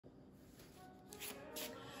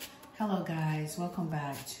Hello guys, welcome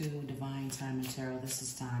back to Divine Time and Tarot. This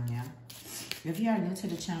is Tanya. If you are new to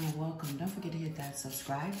the channel, welcome. Don't forget to hit that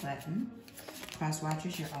subscribe button. Cross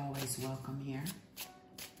watchers, you're always welcome here.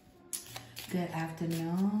 Good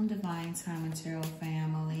afternoon, Divine Time and Tarot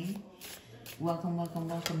family. Welcome, welcome,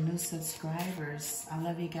 welcome, new subscribers. I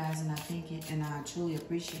love you guys and I thank you and I truly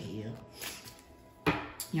appreciate you.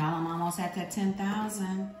 Y'all, I'm almost at that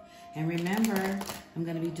 10,000. And remember, I'm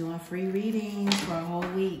going to be doing free readings for a whole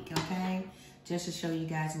week, okay? Just to show you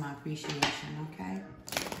guys my appreciation, okay?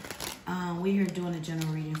 We're here doing a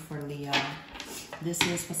general reading for Leo. This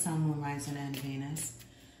is for Sun, Moon, Rising, and Venus.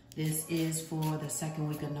 This is for the second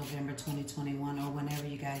week of November 2021 or whenever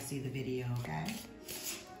you guys see the video, okay?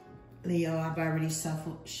 Leo, I've already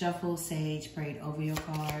shuffled, sage, prayed over your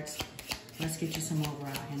cards. Let's get you some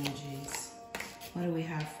overall energies. What do we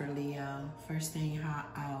have for Leo? First thing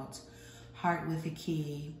out, heart with a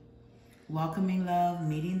key. Welcoming love,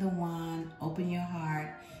 meeting the one, open your heart,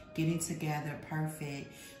 getting together,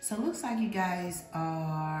 perfect. So it looks like you guys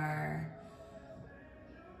are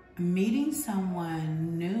meeting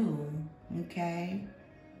someone new, okay?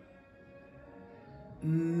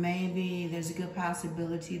 Maybe there's a good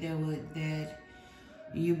possibility that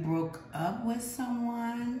you broke up with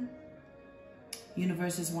someone.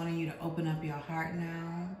 Universe is wanting you to open up your heart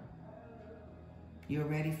now. You're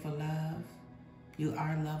ready for love. You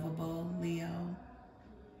are lovable, Leo.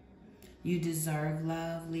 You deserve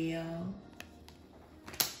love, Leo.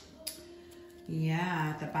 Yeah,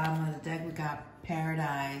 at the bottom of the deck, we got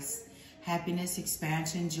paradise, happiness,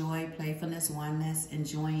 expansion, joy, playfulness, oneness,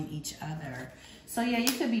 enjoying each other. So yeah,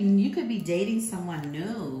 you could be dating someone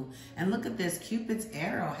new. And look at this, Cupid's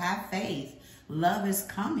arrow, have faith. Love is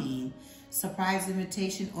coming. Surprise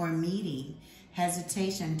invitation or meeting.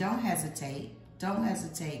 Hesitation, don't hesitate. Don't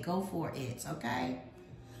hesitate, go for it, okay?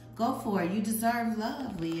 Go for it, you deserve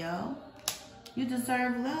love, Leo. You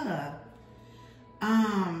deserve love.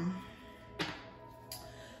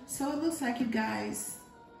 So it looks like you guys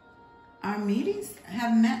are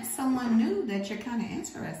have met someone new that you're kind of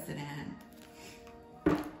interested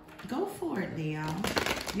in. Go for it, Leo.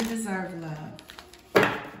 You deserve love.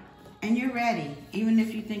 And you're ready, even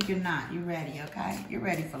if you think you're not. You're ready, okay? You're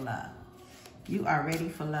ready for love. You are ready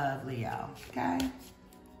for love, Leo, okay?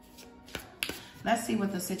 Let's see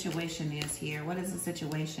what the situation is here. What is the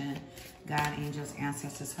situation? God, angels,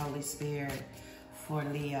 ancestors, Holy Spirit for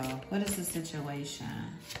Leo. What is the situation?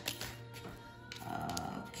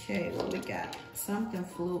 Okay, what we got? Something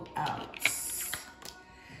flew out.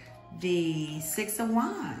 The Six of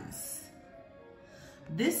Wands.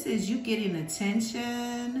 This is you getting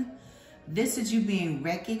attention. This is you being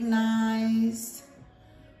recognized.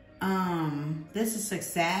 This is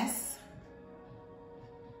success.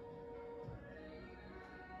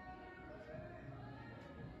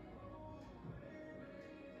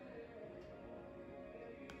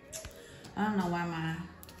 I don't know why my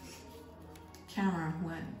camera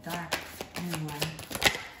went dark. Anyway,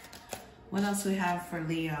 what else we have for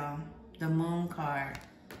Leo? The Moon card.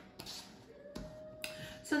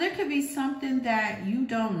 So there could be something that you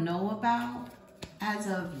don't know about as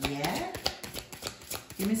of yet.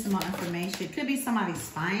 Give me some more information. It could be somebody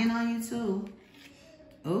spying on you too.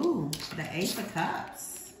 Ooh, the Ace of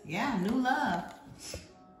Cups. Yeah, new love.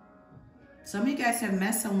 Some of you guys have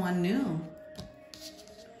met someone new.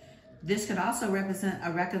 This could also represent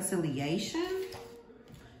a reconciliation.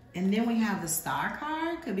 And then we have the Star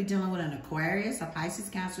card. Could be dealing with an Aquarius, a Pisces,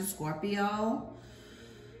 Cancer, Scorpio,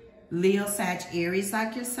 Leo, Sag, Aries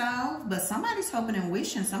like yourself. But somebody's hoping and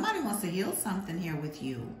wishing. Somebody wants to heal something here with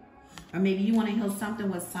you. Or maybe you want to heal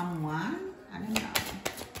something with someone. I don't know.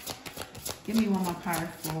 Give me one more card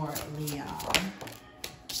for Leo.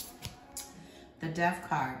 The Death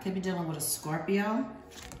card. Could be dealing with a Scorpio.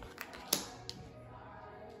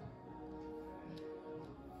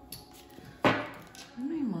 Let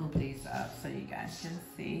me move these up so you guys can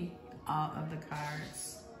see all of the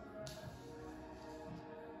cards.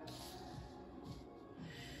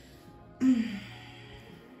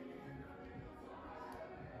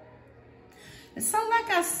 So like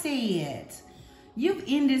I said, you've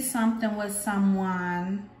ended something with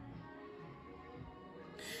someone.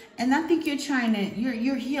 And I think you're trying to,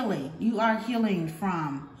 you're healing. You are healing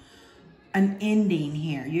from an ending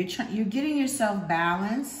here. You're getting yourself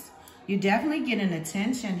balanced. You're definitely getting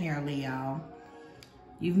attention here, Leo.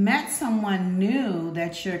 You've met someone new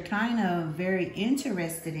that you're kind of very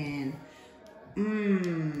interested in.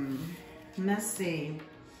 Let's see.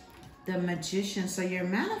 The Magician. So you're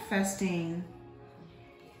manifesting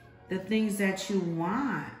the things that you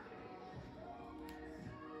want.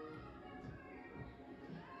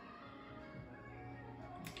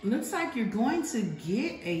 Looks like you're going to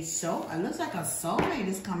get a soul. It looks like a soulmate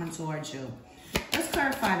is coming towards you. Let's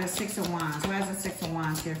clarify the Six of Wands. Why is the Six of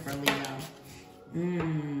Wands here for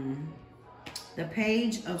Leo? The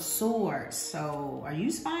Page of Swords. So, are you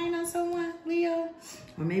spying on someone, Leo?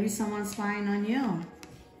 Or maybe someone's spying on you.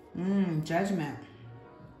 Judgment.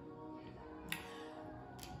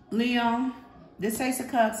 Leo, this Ace of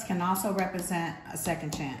Cups can also represent a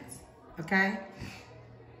second chance. Okay?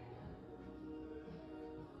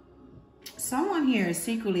 Someone here is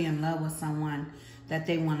secretly in love with someone that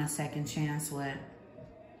they want a second chance with.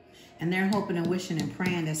 And they're hoping and wishing and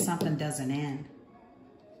praying that something doesn't end.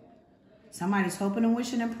 Somebody's hoping and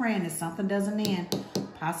wishing and praying that something doesn't end.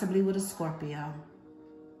 Possibly with a Scorpio.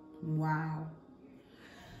 Wow.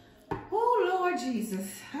 Oh, Lord Jesus.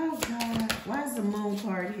 Oh, God. Why is the Moon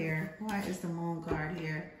card here? Why is the Moon card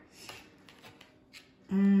here?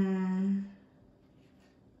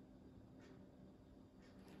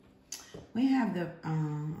 We have the,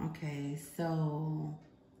 okay, so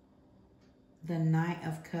the Knight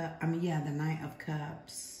of Cups, the Knight of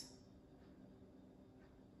Cups.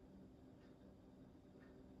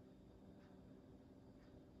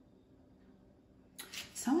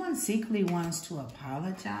 Someone secretly wants to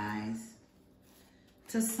apologize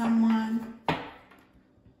to someone.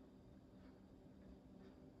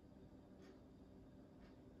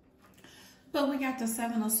 But we got the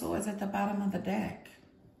Seven of Swords at the bottom of the deck.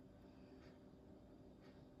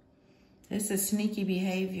 This is sneaky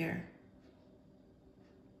behavior.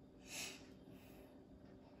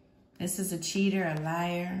 This is a cheater, a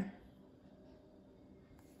liar.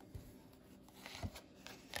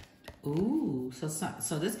 Ooh, so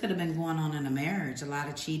this could have been going on in a marriage. A lot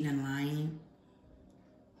of cheating and lying.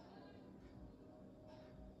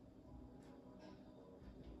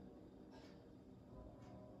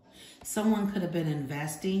 Someone could have been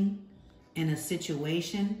investing in a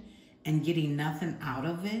situation and getting nothing out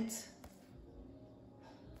of it.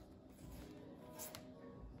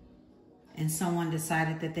 And someone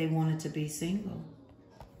decided that they wanted to be single.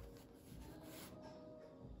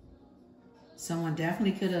 Someone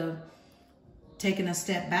definitely could have taken a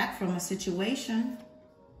step back from a situation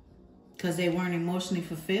because they weren't emotionally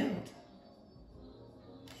fulfilled.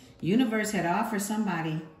 Universe had offered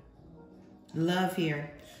somebody love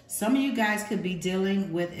here. Some of you guys could be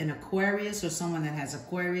dealing with an Aquarius or someone that has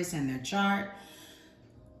Aquarius in their chart.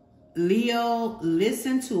 Leo,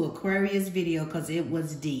 listen to Aquarius video because it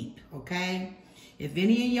was deep, okay? If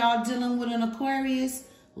any of y'all dealing with an Aquarius,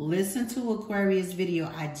 listen to Aquarius video.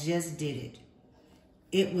 I just did it.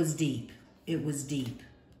 It was deep. It was deep.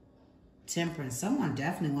 Temperance. Someone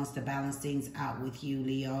definitely wants to balance things out with you,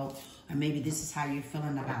 Leo. Or maybe this is how you're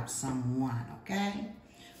feeling about someone, okay?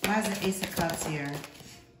 Why is the Ace of Cups here?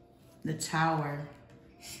 The Tower.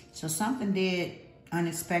 So something did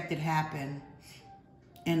unexpected happen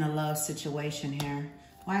in a love situation here.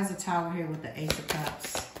 Why is the Tower here with the Ace of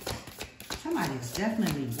Cups? Somebody is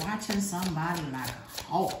definitely watching somebody like a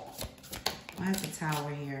hawk. Why is the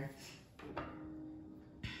Tower here?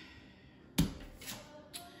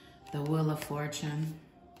 The Wheel of Fortune.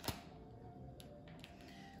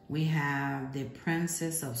 We have the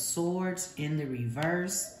Princess of Swords in the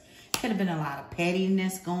reverse. Could have been a lot of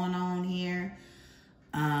pettiness going on here.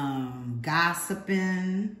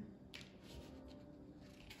 Gossiping.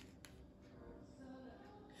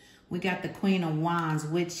 We got the Queen of Wands,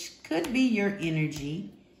 which could be your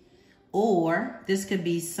energy. Or this could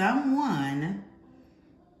be someone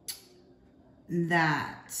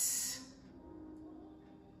that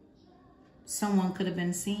someone could have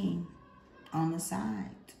been seeing on the side.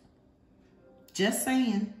 Just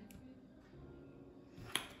saying.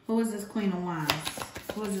 Who is this Queen of Wands?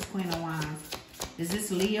 Who is this Queen of Wands? Is this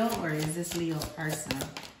Leo or is this Leo person?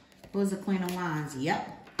 Who is the Queen of Wands?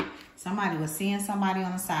 Yep. Somebody was seeing somebody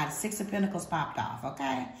on the side. Six of Pentacles popped off,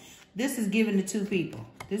 okay? This is given to two people.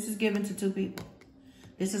 This is given to two people.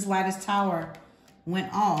 This is why this Tower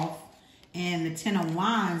went off. And the Ten of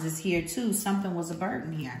Wands is here too. Something was a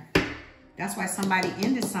burden here. That's why somebody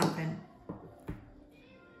ended something.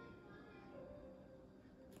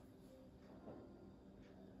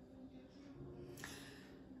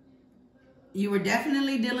 You were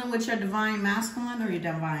definitely dealing with your divine masculine or your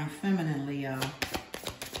divine feminine, Leo.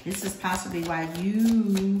 This is possibly why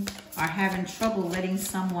you are having trouble letting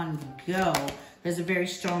someone go. There's a very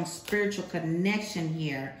strong spiritual connection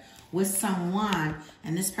here with someone,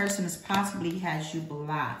 and this person is possibly has you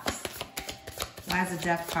blocked. Why is the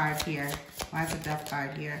Death card here? Why is the Death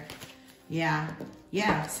card here? Yeah,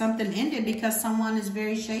 something ended because someone is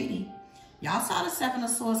very shady. Y'all saw the Seven of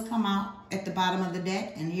Swords come out at the bottom of the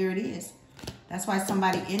deck, and here it is. That's why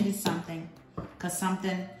somebody ended something. because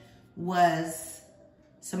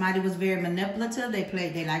somebody was very manipulative.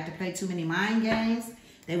 They like to play too many mind games.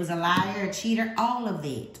 They was a liar, a cheater, all of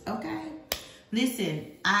it, okay?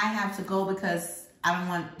 Listen, I have to go because I don't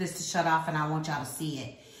want this to shut off and I want y'all to see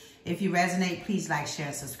it. If you resonate, please like, share,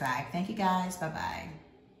 and subscribe. Thank you guys. Bye-bye.